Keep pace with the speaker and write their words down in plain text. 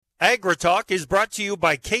AgriTalk is brought to you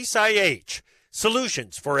by Case IH.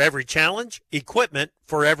 Solutions for every challenge, equipment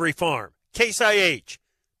for every farm. Case IH,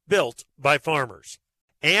 built by farmers.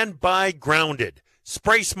 And by Grounded.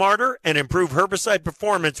 Spray smarter and improve herbicide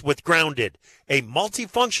performance with Grounded, a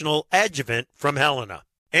multifunctional adjuvant from Helena.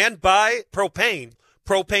 And by Propane.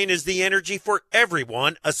 Propane is the energy for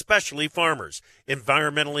everyone, especially farmers.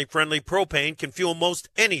 Environmentally friendly propane can fuel most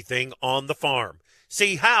anything on the farm.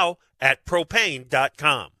 See how at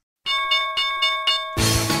propane.com.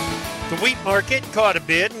 The wheat market caught a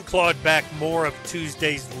bid and clawed back more of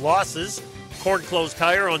Tuesday's losses. Corn closed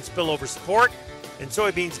higher on spillover support, and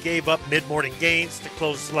soybeans gave up mid-morning gains to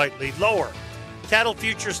close slightly lower. Cattle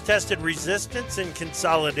futures tested resistance and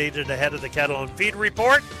consolidated ahead of the cattle on feed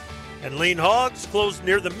report, and lean hogs closed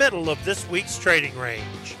near the middle of this week's trading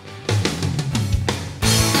range.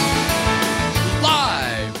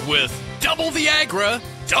 Live with Double the Agra,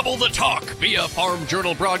 Double the Talk via Farm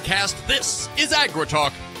Journal broadcast, this is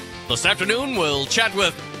AgriTalk. This afternoon, we'll chat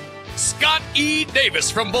with Scott E. Davis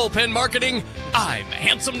from Bullpen Marketing. I'm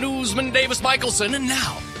handsome newsman Davis Michelson, and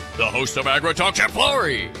now, the host of AgriTalk, Jeff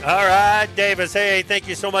Flory. All right, Davis. Hey, thank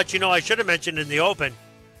you so much. You know, I should have mentioned in the open,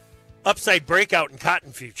 upside breakout in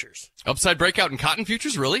cotton futures. Upside breakout in cotton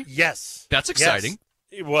futures, really? Yes. That's exciting.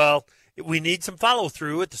 Yes. Well, we need some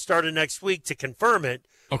follow-through at the start of next week to confirm it.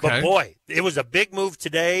 Okay. But, boy, it was a big move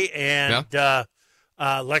today, and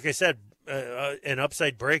like I said, an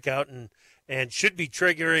upside breakout and should be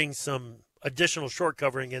triggering some additional short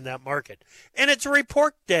covering in that market. And it's a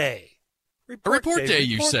report day. Report day,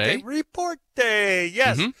 you say? Report day,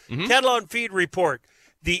 yes. Cattle on feed report.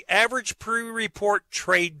 The average pre-report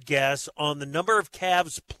trade guess on the number of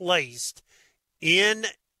calves placed in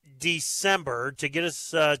December to get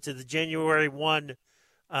us to the January 1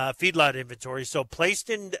 feedlot inventory. So placed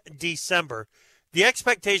in December, the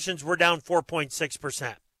expectations were down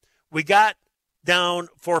 4.6%. We got down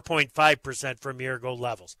 4.5% from year-ago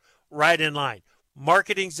levels, right in line.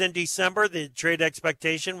 Marketings in December, the trade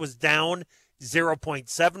expectation was down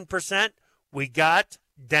 0.7%. We got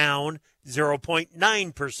down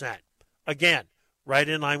 0.9%. Again, right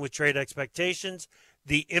in line with trade expectations.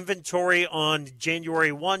 The inventory on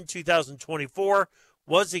January 1, 2024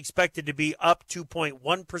 was expected to be up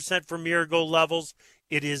 2.1% from year-ago levels.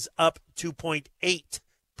 It is up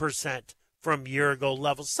 2.8% from year-ago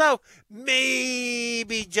levels. So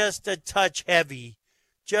maybe just a touch heavy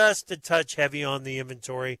on the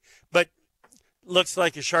inventory, but looks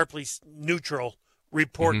like a sharply neutral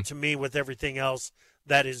report to me with everything else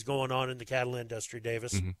that is going on in the cattle industry,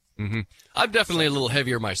 Davis. I'm definitely a little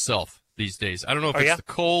heavier myself these days. I don't know if it's the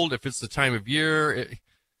cold, if it's the time of year.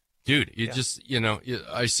 Just,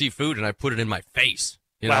 I see food and I put it in my face.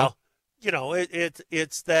 You know,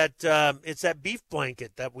 it's that beef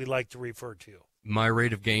blanket that we like to refer to. My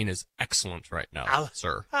rate of gain is excellent right now,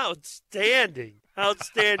 sir. Outstanding.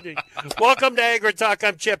 Welcome to AgriTalk.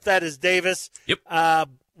 I'm Chip. That is Davis. Yep.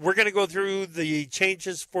 We're going to go through the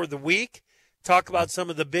changes for the week, talk about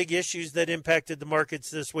some of the big issues that impacted the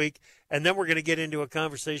markets this week, and then we're going to get into a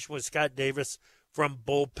conversation with Scott Davis from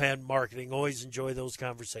Bullpen Marketing. Always enjoy those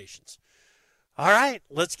conversations. All right,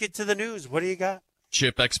 let's get to the news. What do you got?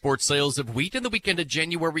 Chip, export sales of wheat in the weekend of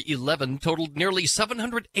January 11 totaled nearly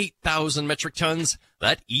 708,000 metric tons.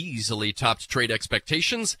 That easily topped trade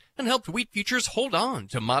expectations and helped wheat futures hold on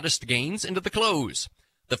to modest gains into the close.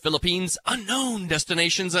 The Philippines, unknown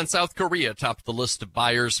destinations, and South Korea topped the list of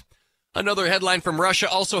buyers. Another headline from Russia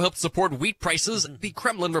also helped support wheat prices. The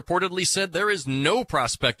Kremlin reportedly said there is no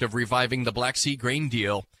prospect of reviving the Black Sea grain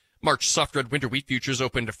deal. March soft red winter wheat futures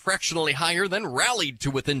opened fractionally higher, then rallied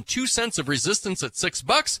to within 2 cents of resistance at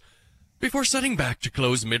 $6 before setting back to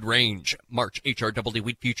close mid-range. March HRW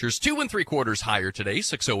wheat futures 2 3/4 higher today,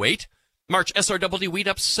 6.08. March SRW wheat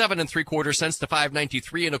up 7 3/4 cents to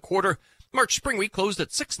 5.93 1/4. March spring wheat closed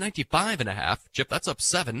at 6.95 1/2. Chip, that's up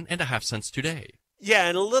 7.5 cents today. Yeah,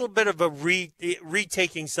 and a little bit of a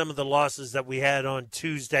retaking some of the losses that we had on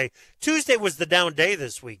Tuesday. Tuesday was the down day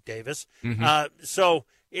this week, Davis. So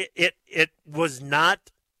it was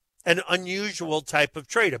not an unusual type of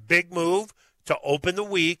trade, a big move to open the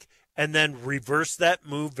week and then reverse that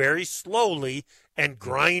move very slowly and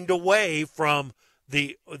grind away from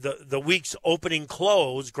the week's opening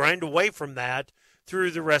close, grind away from that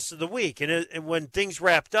through the rest of the week. And when things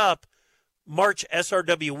wrapped up, March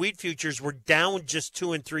SRW wheat futures were down just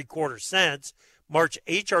 2 3/4 cents. March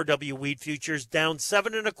HRW wheat futures down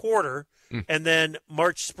 7 1/4, and then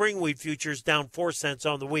March spring wheat futures down 4 cents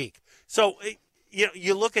on the week. So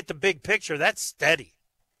you look at the big picture, that's steady.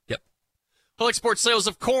 Yep. Well, export sales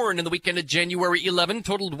of corn in the weekend of January 11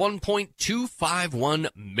 totaled 1.251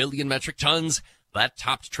 million metric tons. That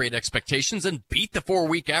topped trade expectations and beat the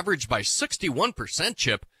 4-week average by 61%,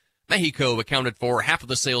 Chip. Mexico accounted for half of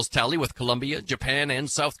the sales tally, with Colombia, Japan, and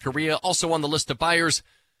South Korea also on the list of buyers.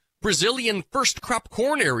 Brazilian first crop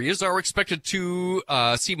corn areas are expected to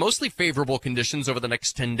see mostly favorable conditions over the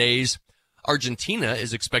next 10 days. Argentina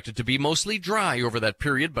is expected to be mostly dry over that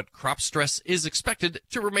period, but crop stress is expected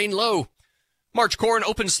to remain low. March corn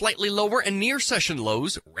opened slightly lower, and near session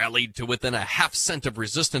lows rallied to within a half cent of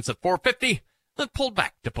resistance at $4.50. Then pulled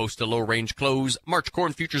back to post a low-range close. March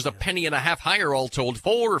corn futures a penny and a half higher, all told,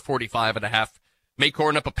 $4.45.5. May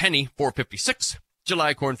corn up a penny, $4.56.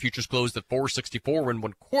 July corn futures closed at $4.64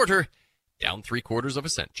 1/4, down 3/4 of a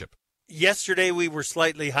cent, Chip. Yesterday we were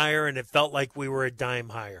slightly higher, and it felt like we were a dime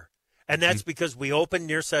higher. And that's because we opened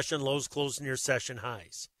near session lows, closed near session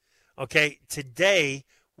highs. Okay, today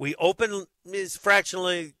we open is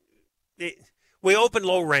fractionally, we open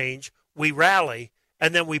low range, we rally,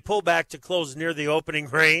 and then we pull back to close near the opening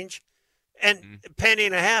range. And penny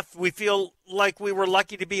and a half, we feel like we were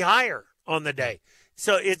lucky to be higher on the day.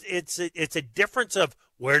 So it's a difference of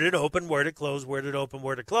where did it open, where did it close, where did it open,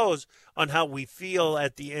 where did it close, on how we feel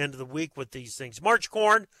at the end of the week with these things. March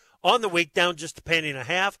corn on the week down just a penny and a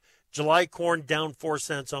half. July corn down 4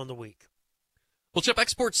 cents on the week. Well, Chip,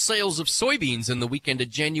 export sales of soybeans in the weekend of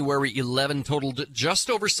January 11 totaled just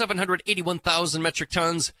over 781,000 metric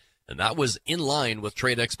tons, and that was in line with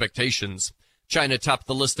trade expectations. China topped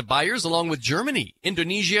the list of buyers, along with Germany,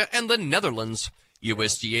 Indonesia, and the Netherlands.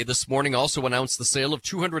 USDA this morning also announced the sale of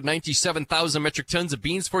 297,000 metric tons of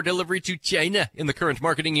beans for delivery to China in the current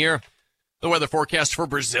marketing year. The weather forecast for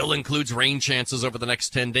Brazil includes rain chances over the next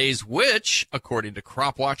 10 days, which, according to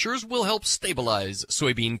crop watchers, will help stabilize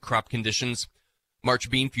soybean crop conditions.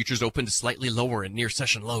 March bean futures opened slightly lower in near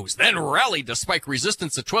session lows, then rallied to spike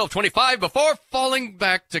resistance at $12.25 before falling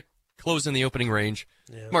back to close in the opening range.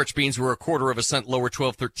 Yeah. March beans were 1/4 of a cent lower,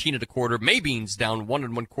 $12.13 1/4. May beans down 1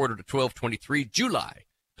 1/4 to $12.23. July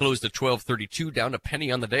closed at $12.32, down a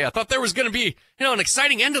penny on the day. I thought there was going to be, an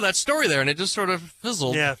exciting end to that story there, and it just sort of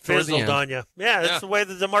fizzled. Yeah, fizzled on you. Yeah, that's the way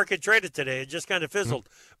that the market traded today. It just kind of fizzled.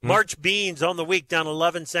 March beans on the week down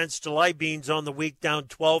 11 cents. July beans on the week down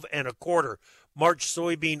 12 1/4. March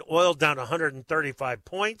soybean oil down 135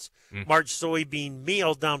 points. March soybean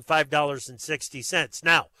meal down $5.60.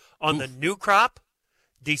 Now, on the new crop,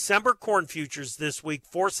 December corn futures this week,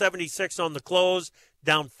 $4.76 on the close,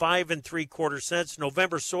 down 5 3/4 cents.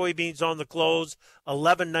 November soybeans on the close,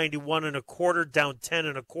 $11.91 1/4, down 10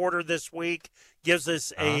 1/4 this week. Gives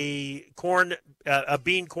us a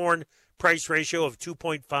bean corn price ratio of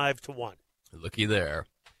 2.5 to 1. Looky there.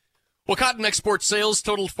 Well, cotton export sales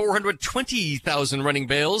totaled 420,000 running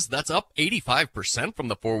bales. That's up 85% from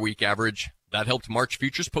the 4-week average. That helped March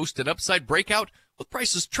futures post an upside breakout, with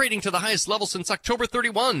prices trading to the highest level since October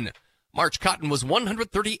 31. March cotton was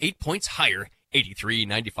 138 points higher,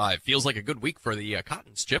 83.95. Feels like a good week for the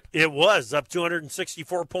cottons, Chip. It was up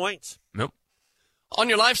 264 points. Nope. On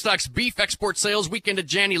your livestock's beef export sales weekend of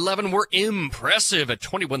Jan 11 were impressive at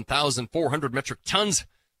 21,400 metric tons.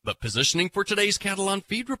 But positioning for today's cattle on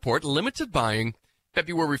feed report, limited buying.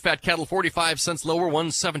 February fat cattle 45 cents lower,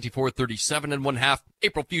 174.37 1/2.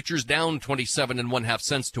 April futures down 27 1/2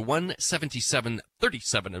 cents to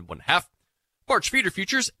 177.37 1/2. March feeder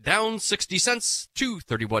futures down 60 cents to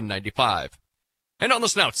 31.95. And on the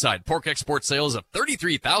snout side, pork export sales of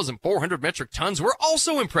 33,400 metric tons were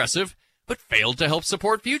also impressive, but failed to help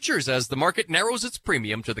support futures as the market narrows its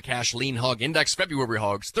premium to the cash lean hog index. February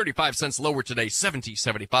hogs 35 cents lower today,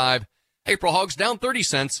 70.75. April hogs down 30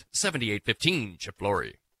 cents, 78.15. Chip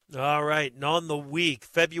Lorry. All right, and on the week,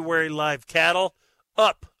 February live cattle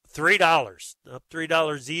up $3, up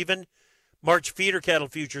 $3 even. March feeder cattle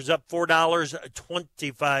futures up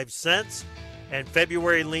 $4.25, and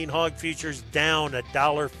February lean hog futures down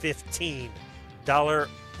 $1.15,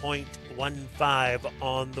 $0.15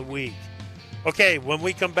 on the week. Okay, when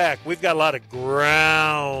we come back, we've got a lot of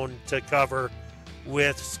ground to cover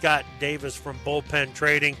with Scott Davis from Bullpen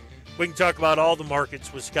Trading. We can talk about all the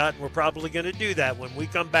markets with Scott, and we're probably going to do that when we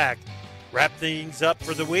come back. Wrap things up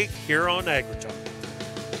for the week here on AgriTalk.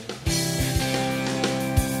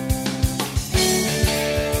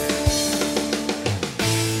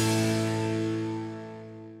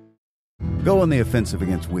 Go on the offensive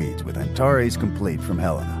against weeds with Antares Complete from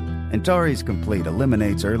Helena. Antares Complete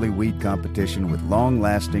eliminates early weed competition with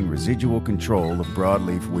long-lasting residual control of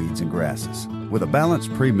broadleaf weeds and grasses. With a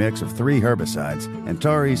balanced premix of 3 herbicides,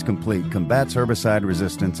 Antares Complete combats herbicide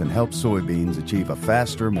resistance and helps soybeans achieve a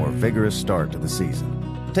faster, more vigorous start to the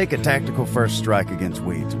season. Take a tactical first strike against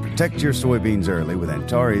weeds and protect your soybeans early with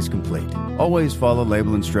Antares Complete. Always follow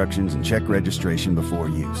label instructions and check registration before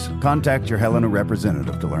use. Contact your Helena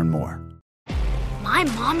representative to learn more. My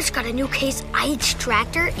mom's got a new Case IH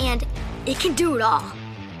tractor, and it can do it all.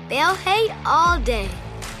 Bale hay all day.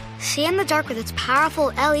 See in the dark with its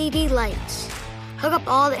powerful LED lights. Hook up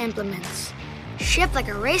all the implements. Shift like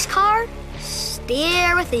a race car.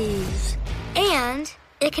 Steer with ease. And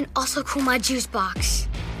it can also cool my juice box.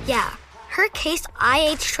 Yeah, her Case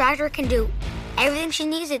IH tractor can do everything she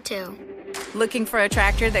needs it to. Looking for a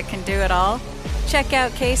tractor that can do it all? Check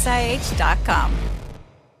out caseih.com.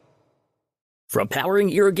 From powering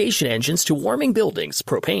irrigation engines to warming buildings,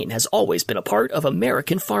 propane has always been a part of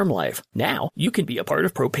American farm life. Now, you can be a part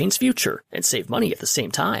of propane's future and save money at the same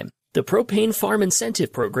time. The Propane Farm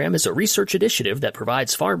Incentive Program is a research initiative that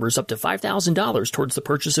provides farmers up to $5,000 towards the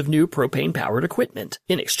purchase of new propane-powered equipment.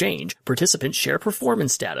 In exchange, participants share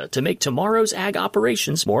performance data to make tomorrow's ag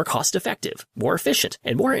operations more cost-effective, more efficient,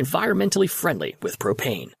 and more environmentally friendly with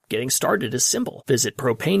propane. Getting started is simple. Visit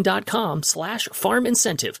propane.com/farm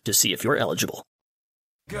incentive to see if you're eligible.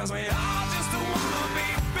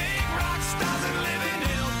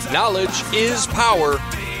 Knowledge is power.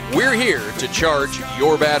 We're here to charge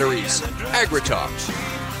your batteries. AgriTalk.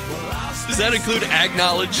 Does that include ag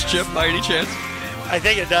knowledge, Chip, by any chance? I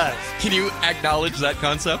think it does. Can you acknowledge that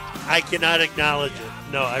concept? I cannot acknowledge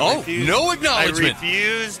it. No, I refuse. No acknowledgement. I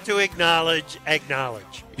refuse to acknowledge.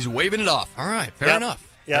 He's waving it off. All right, fair enough.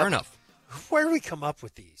 Fair enough. Where do we come up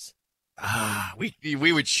with these?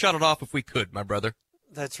 We would shut it off if we could, my brother.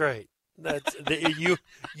 That's right.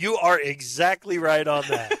 You are exactly right on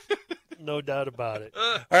that. No doubt about it.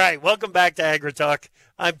 All right, welcome back to AgriTalk.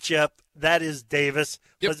 I'm Chip. That is Davis.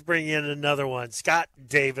 Yep. Let's bring in another one. Scott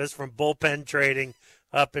Davis from Bullpen Trading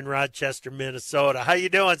up in Rochester, Minnesota. How you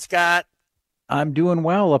doing, Scott? I'm doing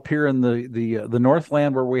well up here in the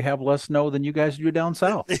Northland where we have less snow than you guys do down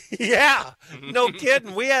south. Yeah, no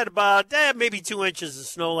kidding. We had about maybe 2 inches of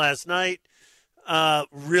snow last night.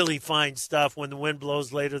 Really fine stuff. When the wind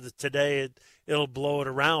blows later today, it'll blow it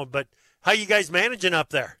around. But how you guys managing up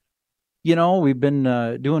there? You know, we've been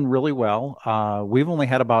doing really well. We've only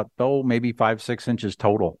had about, maybe 5-6 inches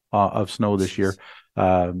total of snow this year.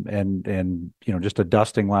 And you know, just a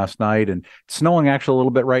dusting last night, and it's snowing actually a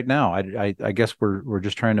little bit right now. I guess we're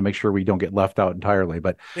just trying to make sure we don't get left out entirely,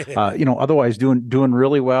 but you know, otherwise doing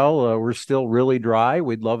really well. We're still really dry.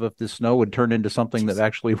 We'd love if the snow would turn into something that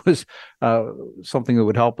actually was something that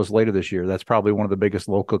would help us later this year. That's probably one of the biggest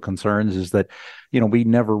local concerns, is that, you know, we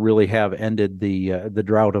never really have ended the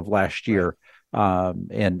drought of last year.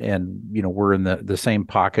 And you know, we're in the same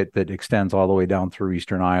pocket that extends all the way down through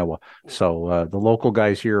eastern Iowa. So the local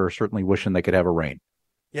guys here are certainly wishing they could have a rain.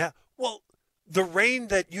 Yeah. Well, the rain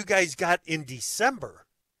that you guys got in December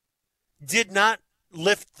did not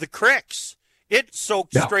lift the cricks. It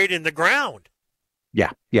soaked straight in the ground.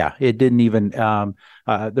 Yeah. It didn't even,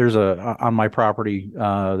 there's on my property,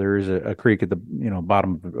 there is a creek at the,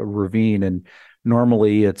 bottom of a ravine, and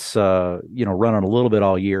normally it's, running a little bit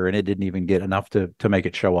all year, and it didn't even get enough to make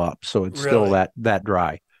it show up. So it's still that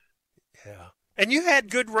dry. Yeah. And you had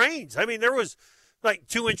good rains. I mean, there was like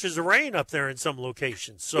 2 inches of rain up there in some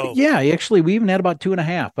locations. So yeah, actually we even had about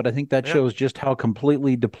 2.5, but I think that shows just how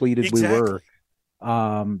completely depleted we were.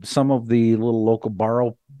 Some of the little local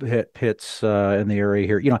borrow pits in the area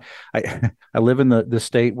here, I live in the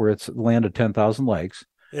state where it's land of 10,000 lakes.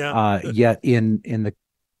 Yeah. Yet in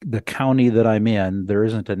the county that I'm in, there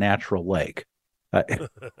isn't a natural lake.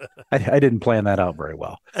 I didn't plan that out very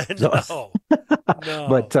well. No.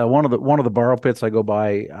 But one of the borrow pits I go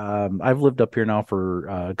by, I've lived up here now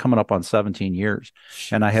for coming up on 17 years,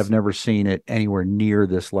 and I have never seen it anywhere near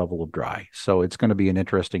this level of dry. So it's going to be an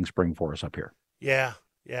interesting spring for us up here. Yeah,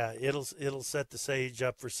 it'll set the sage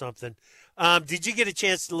up for something. Did you get a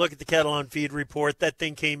chance to look at the cattle on feed report? That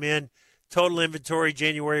thing came in. Total inventory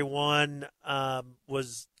January 1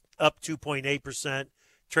 was up 2.8%.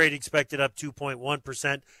 Trade expected up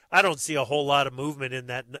 2.1%. I don't see a whole lot of movement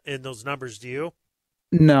in those numbers. Do you?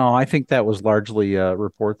 No, I think that was largely a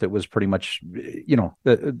report that was pretty much,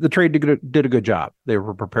 the trade did a good job. They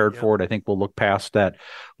were prepared for it. I think we'll look past that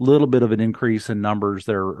little bit of an increase in numbers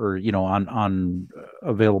there, or on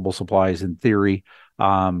available supplies in theory.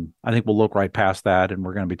 I think we'll look right past that, and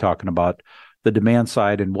we're going to be talking about the demand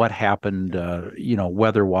side and what happened,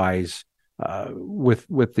 weather-wise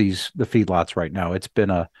with the feedlots right now. It's been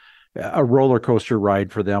a roller coaster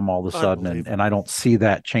ride for them all of a sudden, and I don't see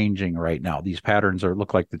that changing right now. These patterns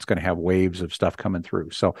look like it's going to have waves of stuff coming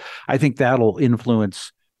through. So I think that'll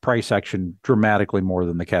influence price action dramatically more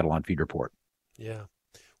than the cattle on feed report. Yeah.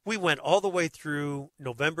 We went all the way through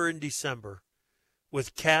November and December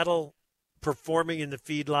with cattle performing in the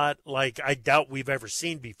feedlot like I doubt we've ever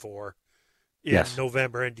seen before in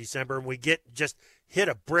November and December, and we just hit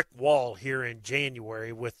a brick wall here in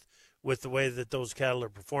January with the way that those cattle are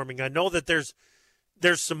performing. I know that there's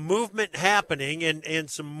some movement happening and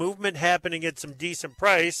some movement happening at some decent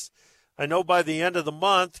price. I know by the end of the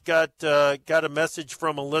month got a message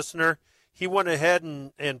from a listener. He went ahead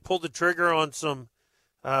and pulled the trigger on some.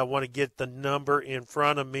 I want to get the number in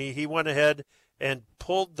front of me. He went ahead and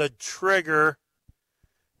pulled the trigger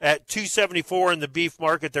at 274 in the beef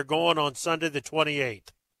market. They're going on Sunday the 28th.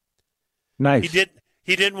 Nice.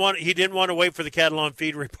 He didn't want to wait for the cattle on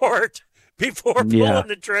feed report before pulling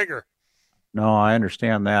the trigger. No, I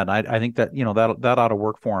understand that. I think that, that ought to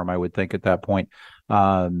work for him, I would think, at that point,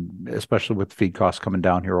 especially with feed costs coming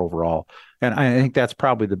down here overall. And I think that's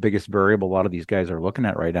probably the biggest variable a lot of these guys are looking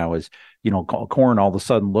at right now is, corn all of a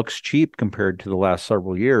sudden looks cheap compared to the last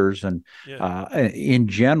several years. And in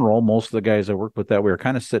general, most of the guys I work with that way are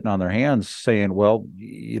kind of sitting on their hands saying, well,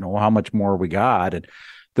 how much more we got? And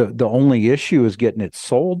the only issue is getting it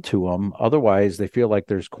sold to them. Otherwise, they feel like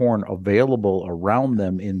there's corn available around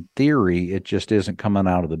them. In theory, it just isn't coming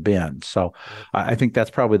out of the bin. So I think that's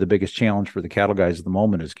probably the biggest challenge for the cattle guys at the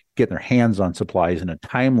moment is getting their hands on supplies in a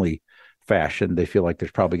timely fashion. They feel like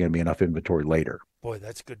there's probably going to be enough inventory later. Boy,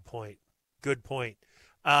 that's a good point. Good point.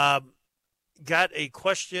 Got a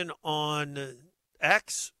question on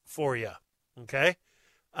X for you. Okay.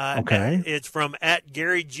 Okay. It's from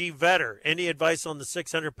 @Gary G. Vetter. Any advice on the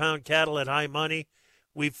 600-pound cattle at high money?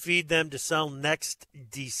 We feed them to sell next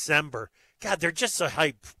December. God, they're just so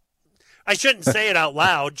hype. I shouldn't say it out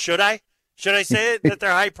loud, should I? Should I say it that they're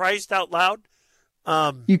high priced out loud?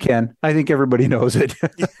 You can. I think everybody knows it.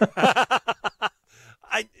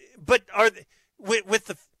 But are they,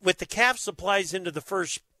 with the calf supplies into the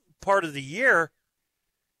first part of the year?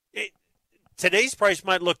 Today's price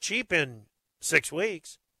might look cheap in 6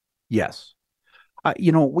 weeks. Yes.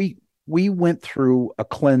 We went through a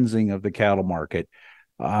cleansing of the cattle market.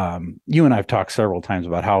 You and I have talked several times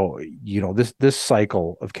about how, this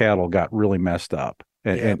cycle of cattle got really messed up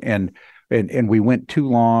and we went too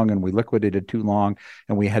long and we liquidated too long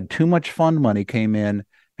and we had too much fund money came in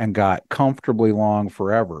and got comfortably long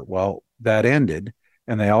forever. Well, that ended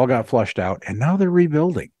and they all got flushed out and now they're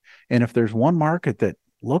rebuilding. And if there's one market that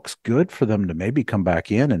looks good for them to maybe come back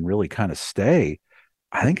in and really kind of stay,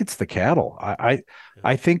 I think it's the cattle. I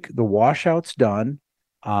think the washout's done.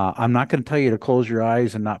 I'm not going to tell you to close your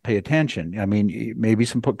eyes and not pay attention. I mean, maybe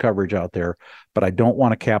some put coverage out there, but I don't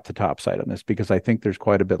want to cap the top side on this because I think there's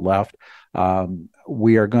quite a bit left.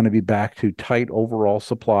 We are going to be back to tight overall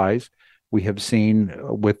supplies. We have seen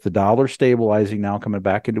with the dollar stabilizing now coming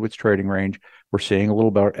back into its trading range, we're seeing a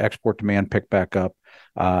little bit of export demand pick back up.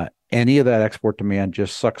 Any of that export demand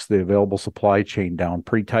just sucks the available supply chain down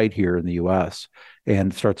pretty tight here in the U.S.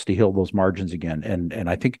 and starts to heal those margins again. And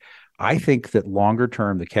I think that longer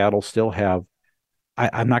term, the cattle still have,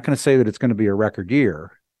 I'm not going to say that it's going to be a record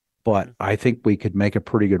year, but I think we could make a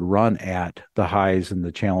pretty good run at the highs and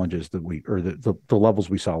the challenges that the levels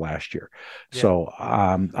we saw last year. Yeah. So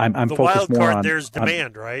I'm the focused wild more card, on there's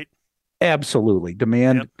demand, right? Absolutely.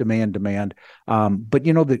 Demand. But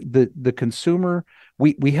the consumer,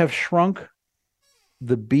 we have shrunk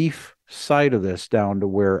the beef side of this down to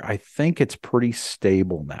where I think it's pretty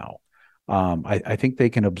stable now. I think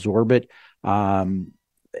they can absorb it. And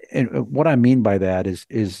what I mean by that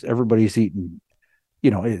is everybody's eating,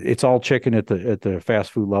 it's all chicken at the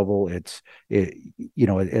fast food level.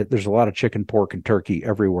 There's a lot of chicken, pork, and turkey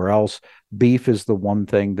everywhere else. Beef is the one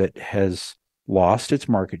thing that has lost its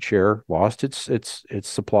market share, lost its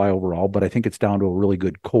supply overall, but I think it's down to a really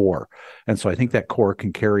good core. And so I think that core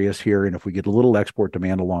can carry us here. And if we get a little export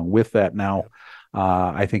demand along with that now,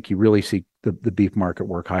 I think you really see the beef market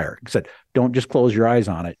work higher. Like I said, don't just close your eyes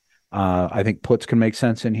on it. I think puts can make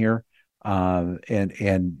sense in here.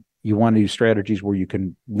 And you want to use strategies where you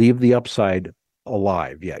can leave the upside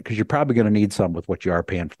alive. Yeah. Because you're probably going to need some with what you are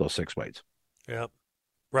paying for those 6 weights. Yep.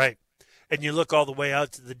 Right. And you look all the way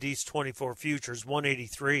out to the D's 24 futures,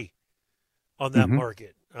 183 on that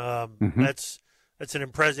market. That's an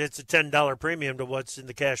impressive. It's a $10 premium to what's in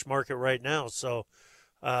the cash market right now. So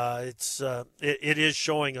it is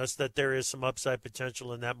showing us that there is some upside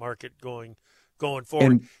potential in that market going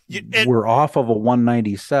forward. And we're off of a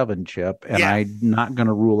 197 chip, and I'm not going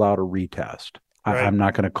to rule out a retest. Right. I'm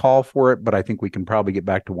not going to call for it, but I think we can probably get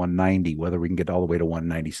back to 190. Whether we can get all the way to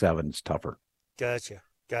 197 is tougher. Gotcha.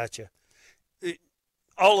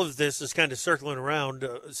 All of this is kind of circling around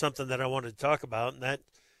something that I wanted to talk about, and that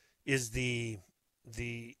is the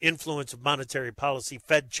the influence of monetary policy,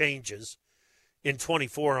 Fed changes in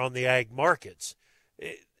 24 on the ag markets.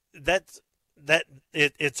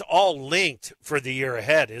 It's all linked for the year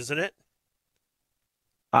ahead, isn't it?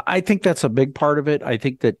 I think that's a big part of it. I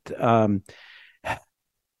think that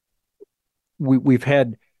we've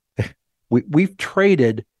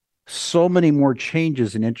traded so many more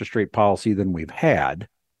changes in interest rate policy than we've had.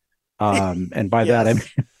 And by that, I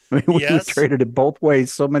mean we've traded it both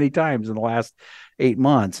ways so many times in the last 8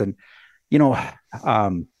 months. And,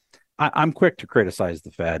 I'm quick to criticize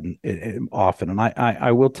the Fed often. And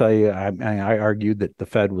I will tell you, I argued that the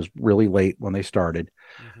Fed was really late when they started.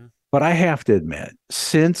 Mm-hmm. But I have to admit,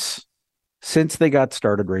 since they got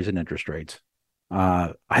started raising interest rates,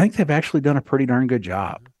 I think they've actually done a pretty darn good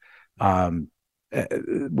job.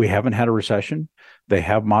 We haven't had a recession. They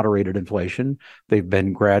have moderated inflation. They've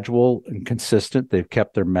been gradual and consistent. They've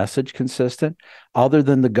kept their message consistent. Other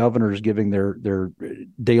than the governors giving their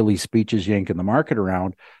daily speeches yanking the market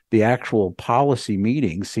around, the actual policy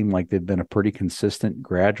meetings seem like they've been a pretty consistent,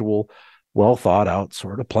 gradual, well thought out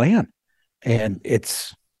sort of plan. And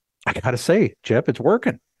I got to say, Jeff, it's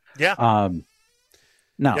working. Yeah.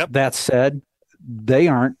 Now, that said, they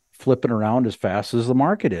aren't flipping around as fast as the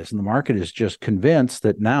market is. And the market is just convinced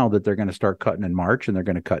that now that they're going to start cutting in March, and they're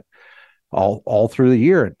going to cut all through the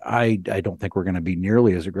year. I don't think we're going to be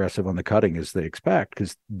nearly as aggressive on the cutting as they expect,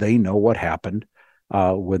 because they know what happened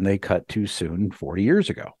when they cut too soon 40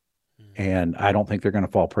 years ago. Mm-hmm. And I don't think they're going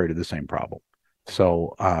to fall prey to the same problem.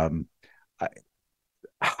 So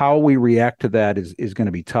how we react to that is going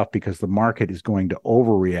to be tough, because the market is going to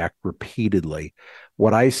overreact repeatedly.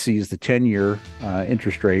 What I see is the 10-year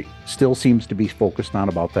interest rate still seems to be focused on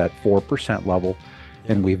about that 4% level,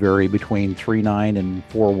 and we vary between 3.9 and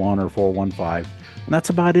 4.1 or 4.15, and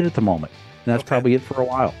that's about it at the moment. And that's probably it for a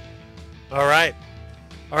while. All right.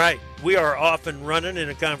 We are off and running in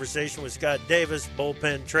a conversation with Scott Davis,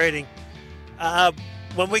 Bullpen Trading.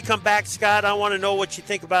 When we come back, Scott, I want to know what you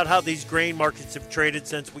think about how these grain markets have traded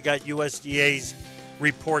since we got USDA's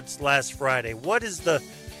reports last Friday. What is the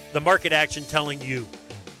market action telling you?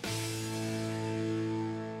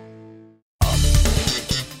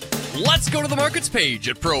 Let's go to the markets page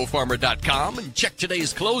at profarmer.com and check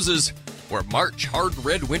today's closes, where March hard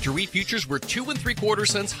red winter wheat futures were 2 3/4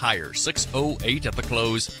 cents higher, 6.08 at the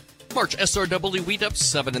close. March SRW wheat up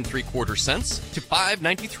 7 3/4 cents to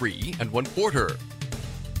 5.93 1/4.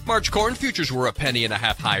 March corn futures were 1.5 pennies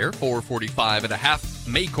higher, 4.45 1/2.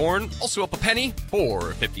 May corn also up a penny,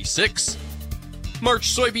 4.56.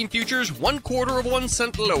 March soybean futures 1/4 of 1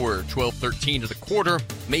 cent lower, 12.13 1/4.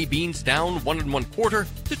 May beans down 1 1/4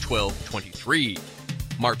 to 12.23.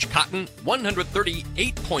 March cotton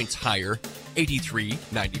 138 points higher,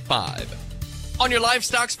 83.95. On your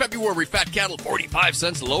livestock, February fat cattle 45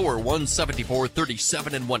 cents lower,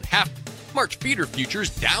 174.37 1/2. March feeder futures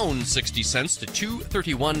down 60 cents to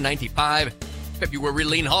 231.95. February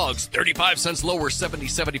lean hogs 35 cents lower,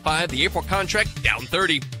 70.75. The April contract down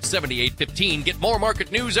 30, 78.15. Get more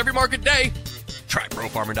market news every market day. Try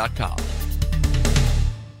profarmer.com.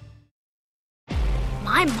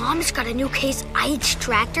 My mom's got a new Case IH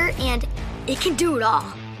tractor, and it can do it all.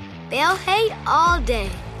 Bale hay all day.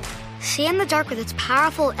 See in the dark with its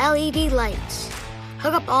powerful LED lights.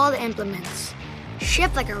 Hook up all the implements.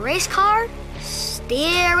 Shift like a race car.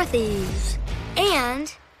 Steer with ease.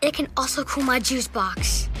 And it can also cool my juice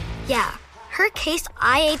box. Yeah, her Case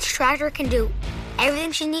IH tractor can do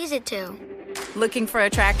everything she needs it to. Looking for a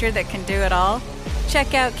tractor that can do it all?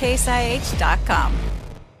 Check out caseih.com.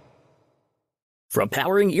 From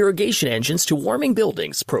powering irrigation engines to warming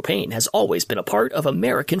buildings, propane has always been a part of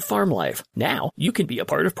American farm life. Now, you can be a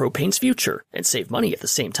part of propane's future and save money at the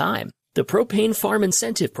same time. The Propane Farm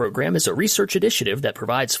Incentive Program is a research initiative that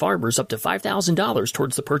provides farmers up to $5,000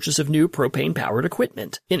 towards the purchase of new propane-powered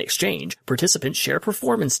equipment. In exchange, participants share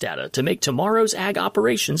performance data to make tomorrow's ag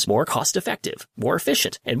operations more cost-effective, more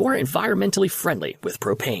efficient, and more environmentally friendly with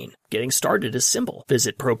propane. Getting started is simple.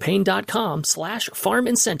 Visit propane.com/farm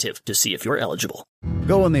incentive to see if you're eligible.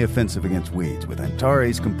 Go on the offensive against weeds with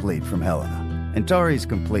Antares Complete from Helena. Antares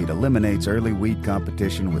Complete eliminates early weed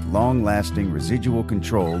competition with long-lasting residual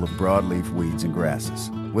control of broadleaf weeds and grasses.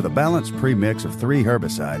 With a balanced premix of 3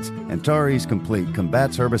 herbicides, Antares Complete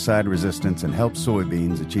combats herbicide resistance and helps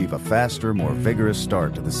soybeans achieve a faster, more vigorous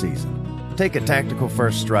start to the season. Take a tactical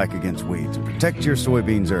first strike against weeds and protect your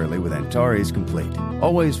soybeans early with Antares Complete.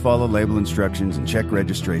 Always follow label instructions and check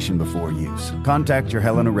registration before use. Contact your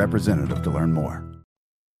Helena representative to learn more.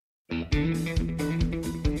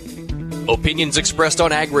 Opinions expressed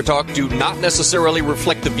on AgriTalk do not necessarily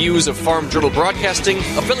reflect the views of Farm Journal Broadcasting,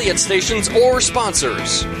 affiliate stations, or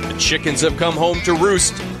sponsors. The chickens have come home to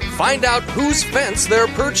roost. Find out whose fence they're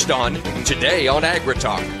perched on today on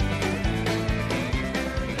AgriTalk.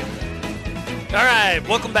 All right,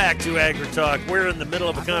 welcome back to AgriTalk. We're in the middle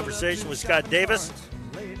of a conversation with Scott Davis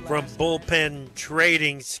from Bullpen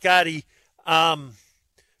Trading. Scotty,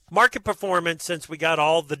 market performance since we got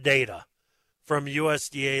all the data from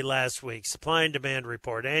USDA last week, supply and demand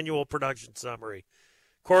report, annual production summary,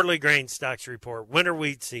 quarterly grain stocks report, winter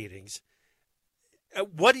wheat seedings.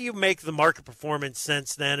 What do you make the market performance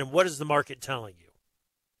since then, and what is the market telling you?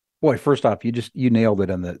 Boy, first off, you nailed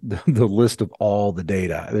it on the list of all the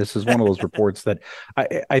data. This is one of those reports that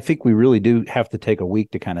I think we really do have to take a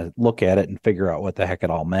week to kind of look at it and figure out what the heck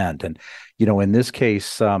it all meant. And, in this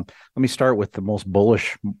case, let me start with the most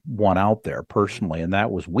bullish one out there personally, and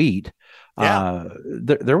that was wheat. Yeah.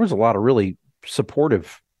 There was a lot of really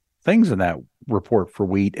supportive things in that report for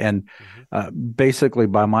wheat. And basically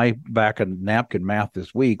by my back of napkin math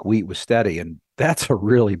this week, wheat was steady, and that's a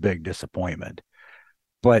really big disappointment.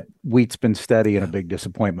 But wheat's been steady and a big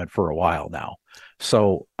disappointment for a while now.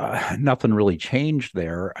 So nothing really changed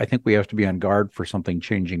there. I think we have to be on guard for something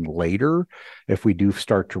changing later if we do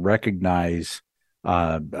start to recognize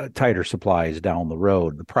tighter supplies down the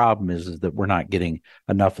road. The problem is that we're not getting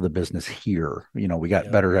enough of the business here. We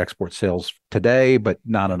got better export sales today, but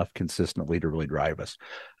not enough consistently to really drive us.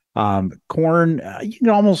 Corn, you can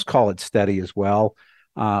almost call it steady as well.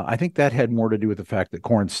 I think that had more to do with the fact that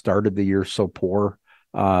corn started the year so poor.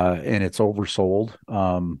 And it's oversold.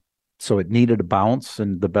 So it needed a bounce,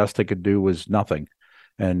 and the best it could do was nothing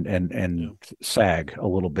and sag a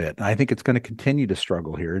little bit. And I think it's going to continue to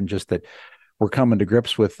struggle here, and just that we're coming to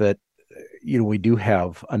grips with that. We do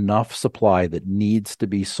have enough supply that needs to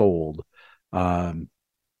be sold. There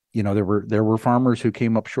were farmers who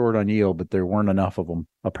came up short on yield, but there weren't enough of them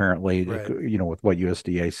apparently, right. With what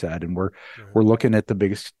USDA said. And we're looking at the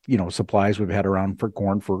biggest, supplies we've had around for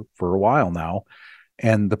corn for a while now.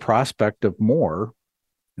 And the prospect of more,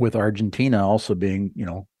 with Argentina also being,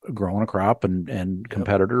 growing a crop and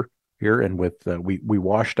competitor here. And with we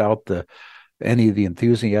washed out any of the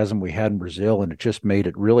enthusiasm we had in Brazil, and it just made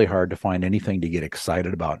it really hard to find anything to get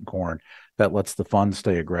excited about in corn. That lets the funds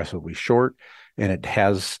stay aggressively short. And it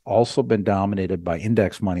has also been dominated by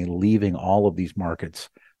index money leaving all of these markets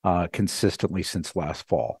consistently since last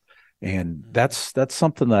fall. And that's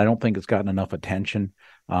something that I don't think has gotten enough attention.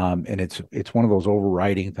 And it's one of those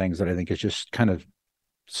overriding things that I think has just kind of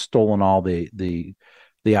stolen all the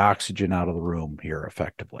oxygen out of the room here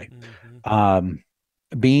effectively.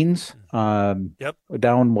 Beans, down 10,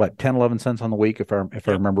 11 cents on the week, if I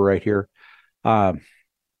remember right here. I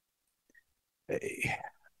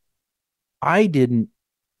didn't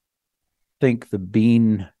think the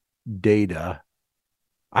bean data.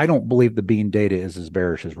 I don't believe the bean data is as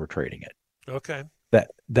bearish as we're trading it. Okay.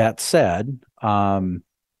 That said,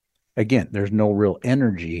 again, there's no real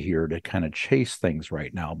energy here to kind of chase things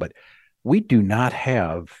right now, but we do not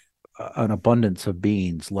have an abundance of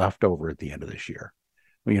beans left over at the end of this year.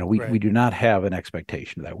 We do not have an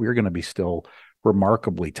expectation of that. We're going to be still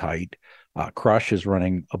remarkably tight. Crush is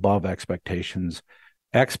running above expectations.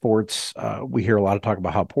 Exports, we hear a lot of talk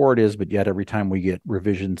about how poor it is, but yet every time we get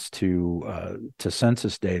revisions to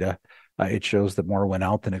census data, it shows that more went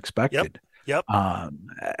out than expected. Yep.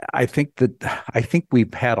 I think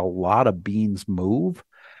we've had a lot of beans move,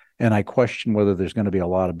 and I question whether there's going to be a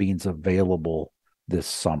lot of beans available this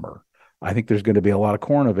summer. I think there's going to be a lot of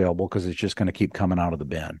corn available because it's just going to keep coming out of the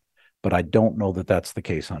bin. But I don't know that that's the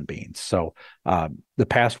case on beans. So the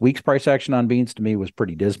past week's price action on beans to me was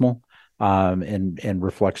pretty dismal. And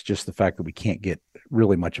reflects just the fact that we can't get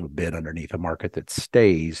really much of a bid underneath a market that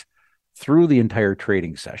stays through the entire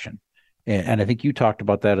trading session. And I think you talked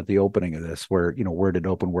about that at the opening of this, where, where did it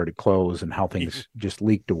open, where did it close, and how things just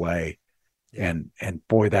leaked away. Yeah. And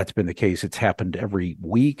boy, that's been the case. It's happened every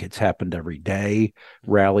week. It's happened every day.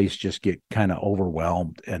 Rallies just get kind of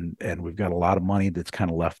overwhelmed, and we've got a lot of money that's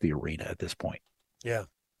kind of left the arena at this point. Yeah.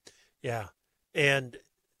 Yeah. And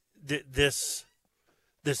this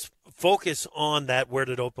focus on that, where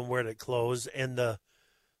did it open, where did it close, and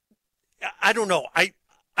I don't know.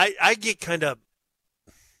 I get kind of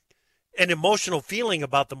an emotional feeling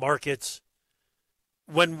about the markets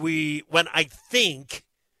when I think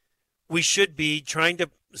we should be trying to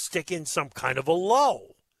stick in some kind of a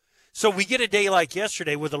low. So we get a day like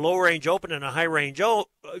yesterday with a low range open and a high range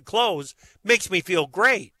close, makes me feel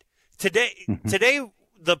great. Today,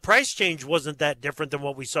 the price change wasn't that different than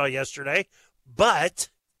what we saw yesterday, but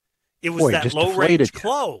it was that low range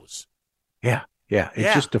close. Yeah.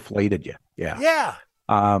 It just deflated you. Yeah.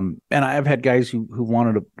 And I've had guys who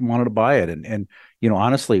wanted to buy it, and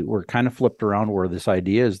honestly, we're kind of flipped around where this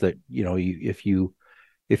idea is that if you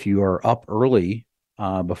are up early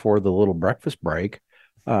before the little breakfast break,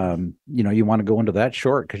 you want to go into that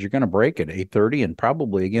short because you're going to break at 8:30 and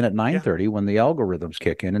probably again at 9:30 when the algorithms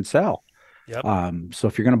kick in and sell. Yep. So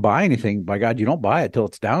if you're going to buy anything, by God, you don't buy it till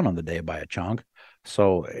it's down on the day by a chunk.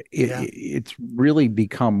 So it's really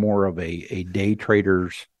become more of a day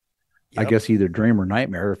trader's, I guess, either dream or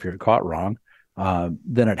nightmare if you're caught wrong,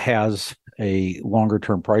 than it has a longer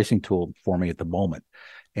term pricing tool for me at the moment.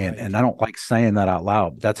 And I don't like saying that out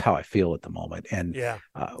loud, but that's how I feel at the moment. And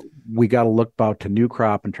we got to look out to new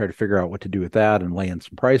crop and try to figure out what to do with that and lay in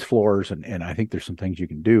some price floors. And I think there's some things you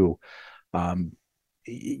can do.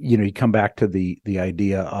 You come back to the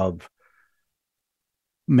idea of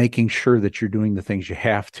making sure that you're doing the things you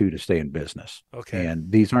have to stay in business. Okay. And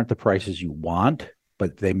these aren't the prices you want,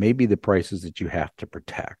 but they may be the prices that you have to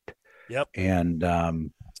protect. Yep. And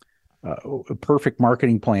a perfect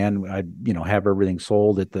marketing plan, I have everything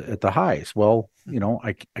sold at the highs. Well,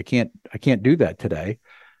 I can't do that today.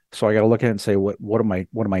 So I got to look at it and say, what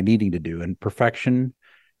am I needing to do? And perfection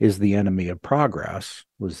is the enemy of progress,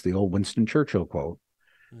 was the old Winston Churchill quote.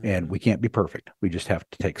 Mm-hmm. And we can't be perfect. We just have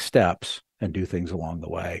to take steps and do things along the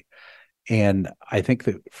way. And I think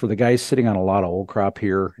that for the guys sitting on a lot of old crop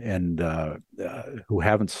here and who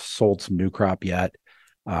haven't sold some new crop yet,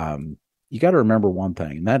 you got to remember one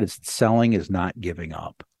thing, and that is selling is not giving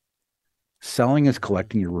up. Selling is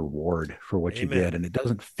collecting your reward for what you did. And it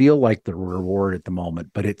doesn't feel like the reward at the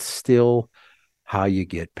moment, but it's still how you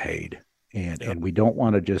get paid. And we don't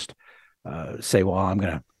want to just say, well, I'm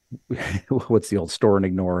going to, what's the old store and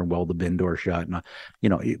ignore and weld the bin door shut. And,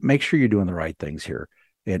 make sure you're doing the right things here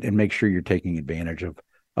and make sure you're taking advantage of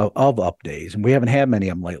up days. And we haven't had many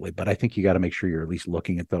of them lately, but I think you got to make sure you're at least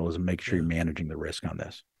looking at those and make sure you're managing the risk on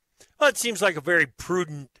this. Well, it seems like a very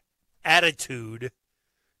prudent attitude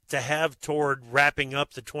to have toward wrapping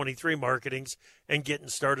up the 23 marketings and getting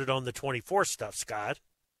started on the 24 stuff, Scott.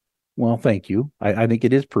 Well, thank you. I think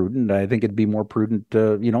it is prudent. I think it'd be more prudent,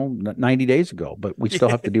 90 days ago, but we still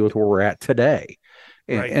have to deal with where we're at today.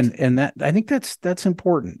 And that, I think that's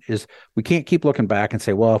important, is we can't keep looking back and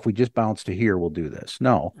say, well, if we just bounce to here, we'll do this.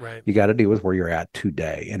 No, you got to deal with where you're at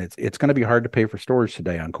today. And it's going to be hard to pay for storage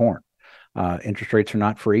today on corn. Interest rates are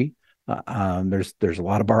not free. There's a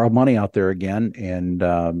lot of borrowed money out there again. And,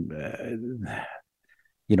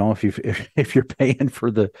 if you're paying for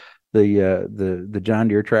the John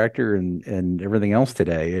Deere tractor and everything else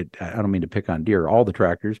today, I don't mean to pick on Deere, all the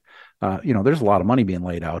tractors, there's a lot of money being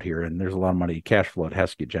laid out here, and there's a lot of money, cash flow that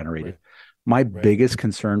has to get generated. My biggest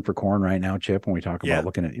concern for corn right now, Chip, when we talk about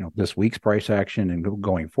looking at, this week's price action and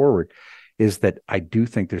going forward, is that I do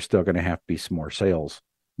think there's still going to have to be some more sales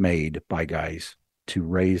made by guys to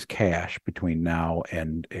raise cash between now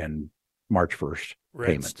and March 1st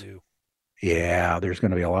payments. Due. Yeah, there's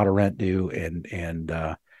going to be a lot of rent due, and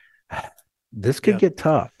this could get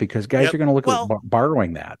tough because guys are going to look at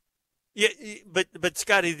borrowing that. Yeah, but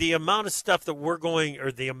Scotty, the amount of stuff that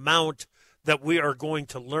the amount that we are going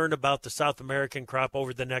to learn about the South American crop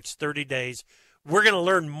over the next 30 days, we're going to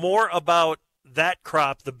learn more about that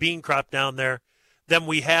crop, the bean crop down there, than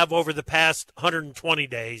we have over the past 120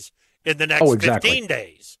 days in the next 15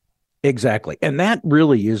 days. Exactly. And that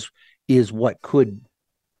really is what could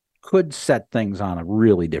set things on a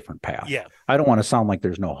really different path. Yeah. I don't want to sound like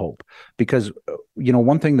there's no hope, because,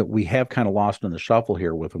 one thing that we have kind of lost in the shuffle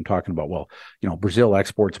here with them talking about, Brazil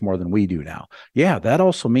exports more than we do now. Yeah. That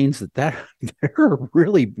also means that they're a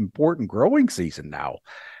really important growing season now.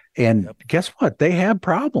 And guess what? They have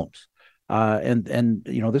problems. And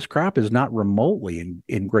this crop is not remotely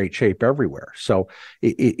in great shape everywhere. So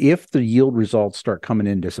if the yield results start coming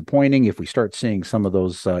in disappointing, if we start seeing some of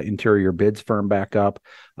those interior bids firm back up,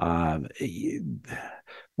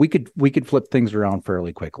 we could flip things around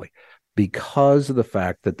fairly quickly, because of the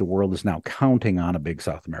fact that the world is now counting on a big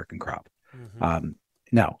South American crop. Mm-hmm.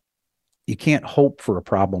 Now, you can't hope for a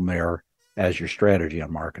problem there as your strategy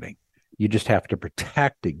on marketing. You just have to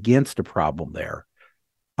protect against a problem there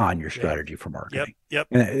on your strategy for marketing. Yep.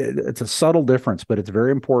 And it's a subtle difference, but it's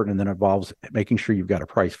very important. And then it involves making sure you've got a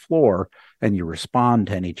price floor and you respond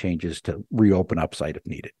to any changes to reopen upside if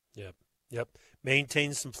needed. Yep.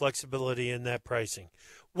 Maintain some flexibility in that pricing.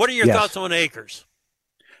 What are your thoughts on acres?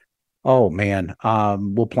 Oh man.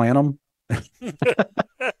 We'll plant them.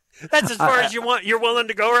 That's as far as you're willing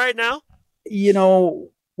to go right now?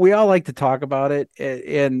 We all like to talk about it,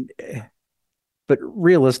 But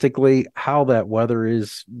realistically, how that weather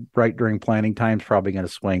is right during planting time is probably going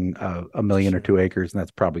to swing a million or 2 acres, and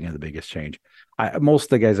that's probably going to be the biggest change. Most of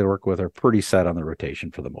the guys I work with are pretty set on the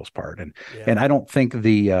rotation for the most part, and I don't think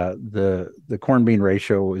the corn bean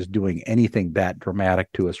ratio is doing anything that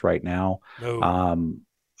dramatic to us right now. No.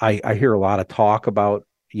 I hear a lot of talk about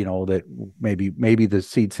that maybe the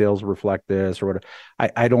seed sales reflect this or whatever.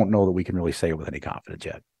 I don't know that we can really say it with any confidence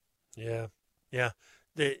yet. Yeah.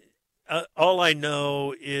 All I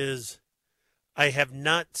know is I have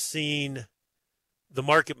not seen the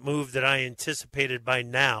market move that I anticipated by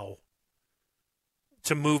now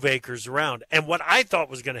to move acres around. And what I thought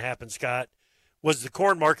was going to happen, Scott, was the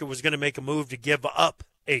corn market was going to make a move to give up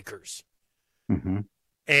acres. Mm-hmm.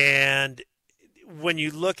 And when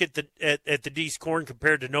you look at the D's corn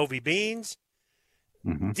compared to Novi beans,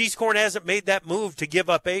 mm-hmm. D's corn hasn't made that move to give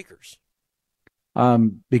up acres.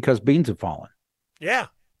 Because beans have fallen. Yeah.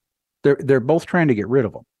 They're both trying to get rid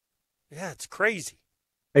of them. Yeah, it's crazy.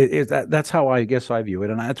 That's how I guess I view it,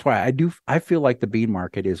 and that's why I feel like the bean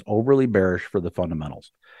market is overly bearish for the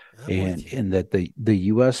fundamentals, and that the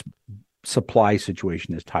U.S. supply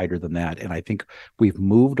situation is tighter than that, and I think we've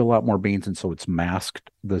moved a lot more beans, and so it's masked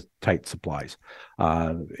the tight supplies.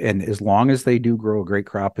 And as long as they do grow a great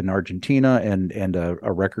crop in Argentina and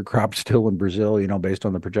a record crop still in Brazil, based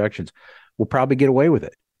on the projections, we'll probably get away with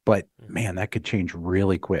it. But man, that could change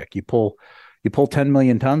really quick. You pull 10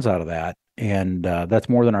 million tons out of that, and that's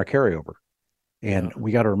more than our carryover. And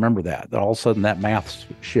we got to remember that all of a sudden that math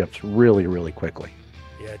shifts really, really quickly.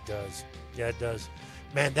 Yeah, it does.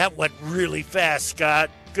 Man, that went really fast, Scott.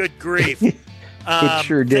 Good grief. It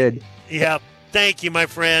sure did. Thank you, my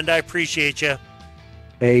friend. I appreciate you.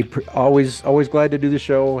 Hey, always glad to do the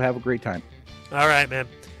show. Have a great time. All right, man.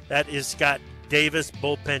 That is Scott Davis,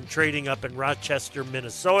 Bullpen Trading up in Rochester,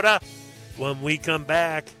 Minnesota. When we come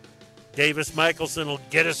back, Davis Michelson will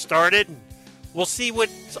get us started, and we'll see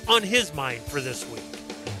what's on his mind for this week.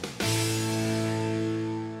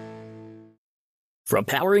 From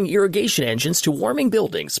powering irrigation engines to warming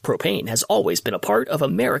buildings, propane has always been a part of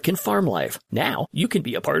American farm life. Now, you can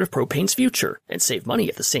be a part of propane's future and save money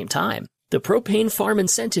at the same time. The Propane Farm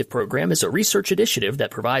Incentive Program is a research initiative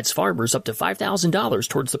that provides farmers up to $5,000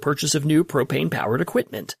 towards the purchase of new propane-powered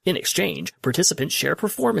equipment. In exchange, participants share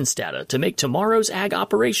performance data to make tomorrow's ag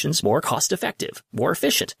operations more cost-effective, more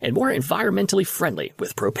efficient, and more environmentally friendly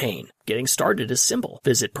with propane. Getting started is simple.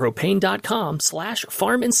 Visit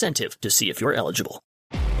propane.com/farm incentive to see if you're eligible.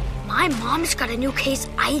 My mom's got a new Case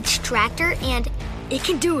IH tractor, and it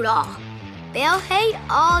can do it all. Bale hay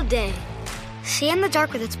all day. See in the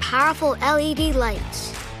dark with its powerful LED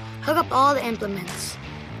lights. Hook up all the implements.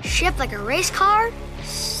 Shift like a race car.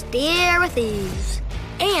 Steer with ease.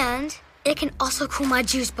 And it can also cool my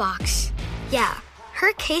juice box. Yeah,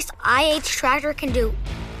 her Case IH tractor can do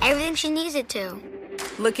everything she needs it to.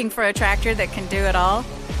 Looking for a tractor that can do it all?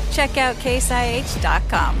 Check out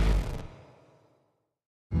caseih.com.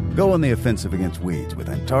 Go on the offensive against weeds with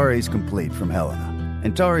Antares Complete from Helena.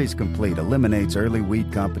 Antares Complete eliminates early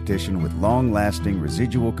weed competition with long-lasting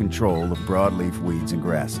residual control of broadleaf weeds and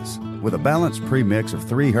grasses. With a balanced premix of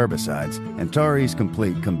 3 herbicides, Antares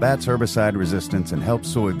Complete combats herbicide resistance and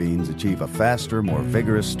helps soybeans achieve a faster, more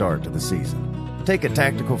vigorous start to the season. Take a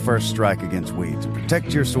tactical first strike against weeds and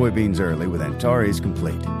protect your soybeans early with Antares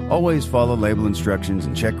Complete. Always follow label instructions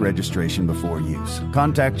and check registration before use.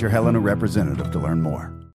 Contact your Helena representative to learn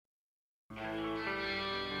more.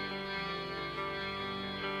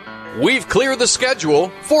 We've cleared the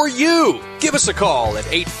schedule for you. Give us a call at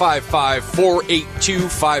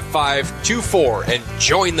 855-482-5524 and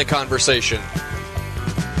join the conversation.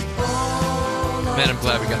 Man, I'm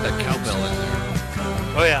glad we got that cowbell in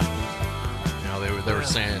there. Oh, yeah. They were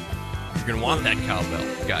saying you're going to want that cowbell,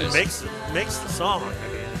 guys. It makes the song. I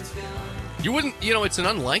mean, you wouldn't, it's an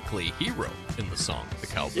unlikely hero in the song, the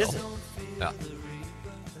cowbell. Is it? Yeah.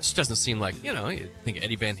 It just doesn't seem like, you think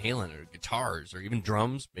Eddie Van Halen or guitars or even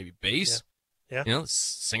drums, maybe bass. Yeah.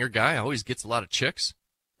 Singer guy always gets a lot of chicks.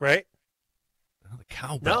 Right. Oh, the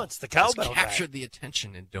cowbell. No, it's the cowbell Just captured the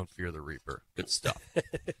attention in Don't Fear the Reaper. Good stuff.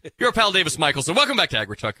 Your pal Davis Michelson. Welcome back to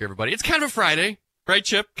AgriTalk, everybody. It's kind of a Friday, right,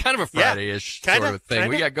 Chip? Kind of a Friday-ish sort of thing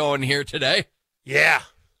we got going here today. Yeah.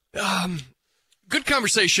 Good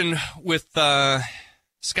conversation with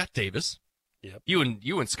Scott Davis. Yep.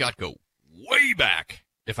 You and Scott go way back,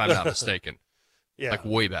 if I'm not mistaken. Yeah. Like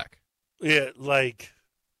way back. Yeah, like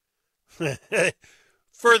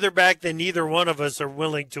further back than either one of us are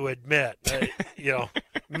willing to admit.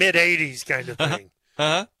 Mid-'80s kind of thing.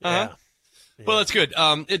 Yeah. Yeah. Well, that's good.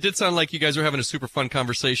 It did sound like you guys were having a super fun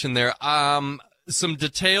conversation there. Some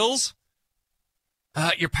details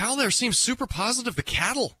Your pal there seems super positive. The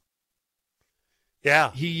cattle.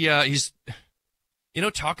 Yeah. He's,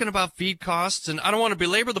 talking about feed costs, and I don't want to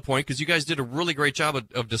belabor the point because you guys did a really great job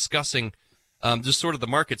of discussing just sort of the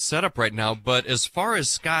market setup right now. But as far as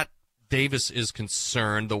Scott Davis is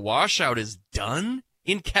concerned, the washout is done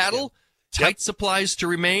in cattle. Yep. Tight supplies to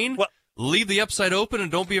remain. Well, leave the upside open and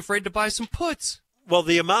don't be afraid to buy some puts. Well,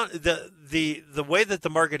 the way that the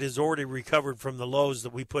market has already recovered from the lows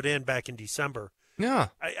that we put in back in December. Yeah,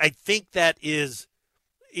 I think that is,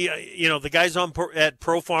 the guys at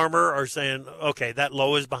Pro Farmer are saying, okay, that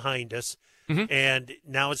low is behind us, and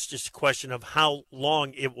now it's just a question of how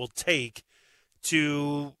long it will take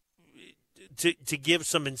to give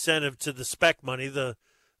some incentive to the spec money, the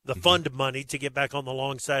fund money, to get back on the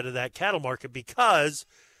long side of that cattle market, because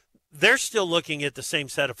they're still looking at the same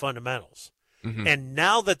set of fundamentals. And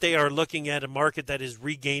now that they are looking at a market that is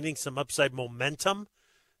regaining some upside momentum,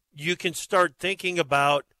 you can start thinking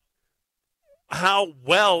about how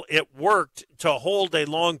well it worked to hold a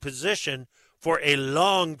long position for a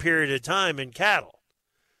long period of time in cattle.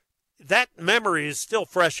 That memory is still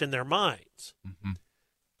fresh in their minds.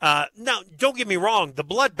 Now, don't get me wrong, the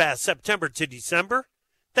bloodbath September to December,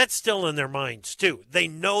 that's still in their minds too. They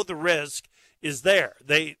know the risk is there.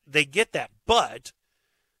 They get that. But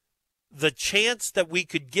the chance that we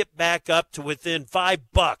could get back up to within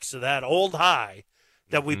 $5 of that old high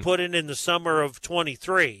that we put in the summer of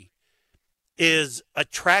 23 is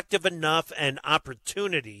attractive enough an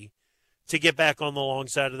opportunity to get back on the long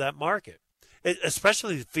side of that market,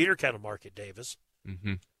 especially the feeder cattle market, Davis.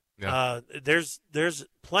 Yeah. There's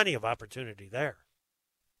plenty of opportunity there.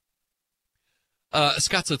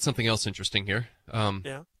 Scott said something else interesting here.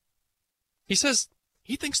 Yeah. He says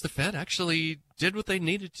he thinks the Fed actually did what they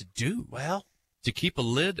needed to do. Well, to keep a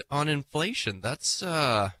lid on inflation. That's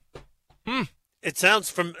It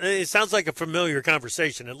sounds like a familiar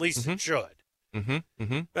conversation. At least it should.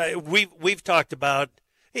 We've talked about.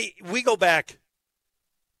 We go back.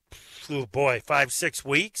 Oh boy, 5-6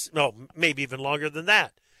 weeks. No, maybe even longer than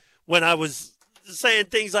that. When I was saying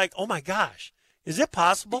things like, "Oh my gosh, is it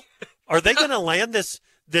possible? Are they going to land this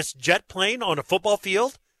jet plane on a football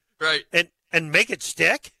field, right? And make it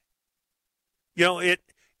stick?" It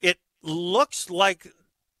looks like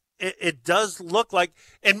it does look like.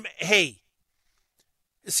 And hey,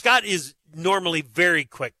 Scott is normally very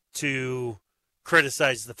quick to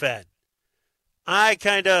criticize the Fed. I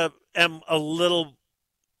kind of am a little.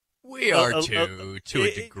 We are to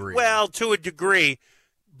a degree. Well, to a degree,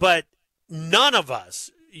 but none of us,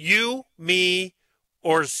 you, me,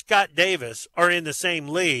 or Scott Davis, are in the same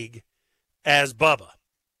league as Bubba.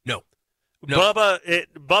 No.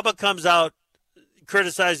 Bubba comes out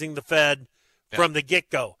criticizing the Fed from the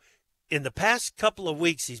get-go. In the past couple of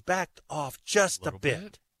weeks, he's backed off just a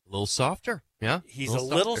bit. A little softer, yeah. He's a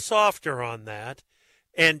little softer on that,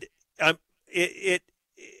 and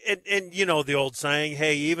And you know the old saying,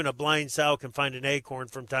 hey, even a blind sow can find an acorn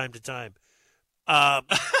from time to time.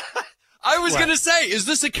 I was going to say, is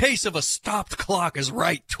this a case of a stopped clock is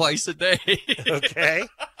right twice a day? Okay.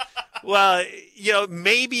 Well,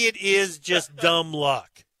 maybe it is just dumb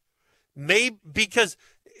luck. Maybe because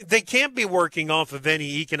they can't be working off of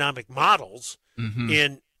any economic models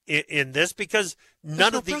in this, because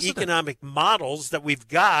none of the economic models that we've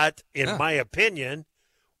got, in my opinion,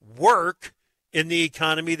 work in the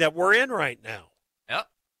economy that we're in right now. Yep.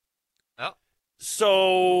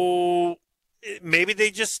 So maybe they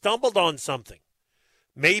just stumbled on something.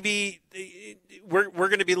 Maybe we're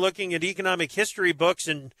going to be looking at economic history books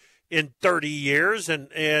in 30 years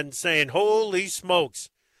and saying, holy smokes,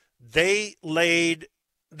 they made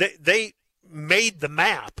the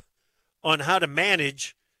map on how to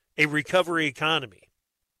manage a recovery economy.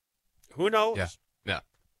 Who knows? Yeah.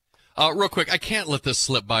 Real quick, I can't let this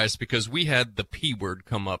slip by us because we had the P word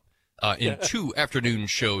come up in 2 afternoon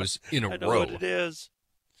shows in a row. I know what it is.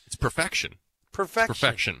 It's perfection.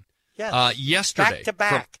 Perfection. Yes. Yesterday, back to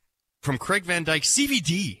back. From Craig Van Dyke,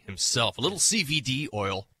 CVD himself, a little CVD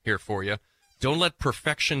oil here for you. Don't let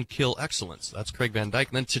perfection kill excellence. That's Craig Van Dyke.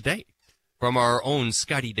 And then today, from our own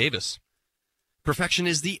Scotty Davis, perfection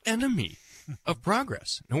is the enemy of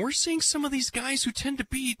progress. And we're seeing some of these guys who tend to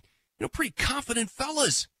be, pretty confident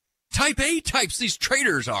fellas. Type A types, these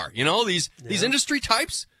traders are, these industry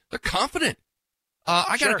types, they're confident.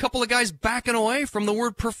 I got a couple of guys backing away from the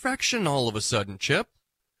word perfection all of a sudden, Chip.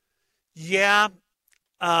 Yeah.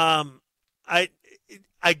 I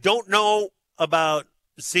don't know about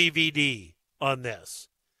CVD on this.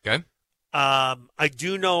 Okay. I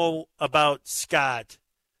do know about Scott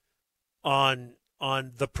on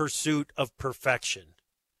the pursuit of perfection.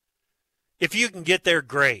 If you can get there,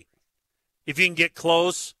 great. If you can get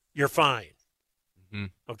close, you're fine. Mm-hmm.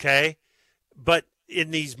 Okay? But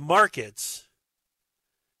in these markets,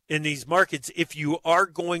 if you are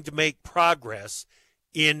going to make progress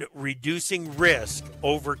in reducing risk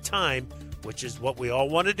over time, which is what we all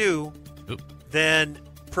want to do, then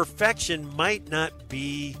perfection might not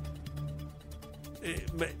be,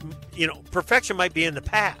 perfection might be in the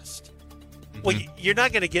past. Mm-hmm. Well, you're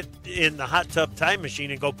not going to get in the hot tub time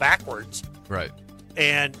machine and go backwards. Right.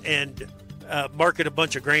 And market a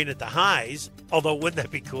bunch of grain at the highs, although wouldn't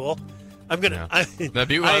that be cool? I'm going to. Yeah.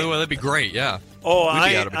 That'd be great, yeah. Oh, I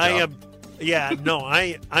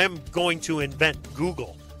am going to invent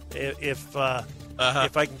Google if I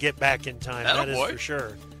can get back in time. That is for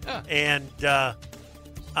sure. Yeah. And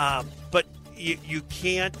but you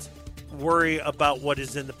can't worry about what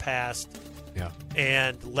is in the past. Yeah.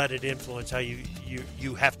 And let it influence how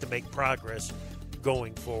you have to make progress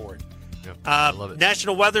going forward. Yep, I love it.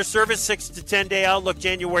 National Weather Service 6 to 10 day outlook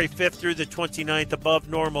January 5th through the 29th. Above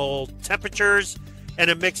normal temperatures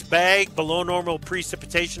and a mixed bag. Below normal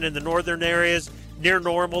precipitation in the northern areas. Near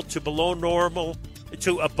normal to below normal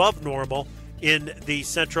to above normal in the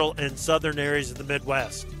central and southern areas of the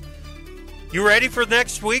Midwest. You ready for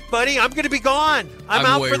next week, buddy? I'm going to be gone. I'm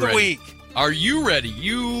out for the week. Are you ready?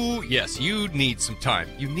 You need some time.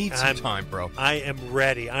 You need some time, bro. I am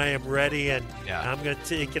ready. And I'm going to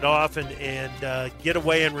take it off and get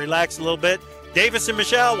away and relax a little bit. Davis and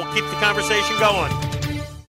Michelle will keep the conversation going.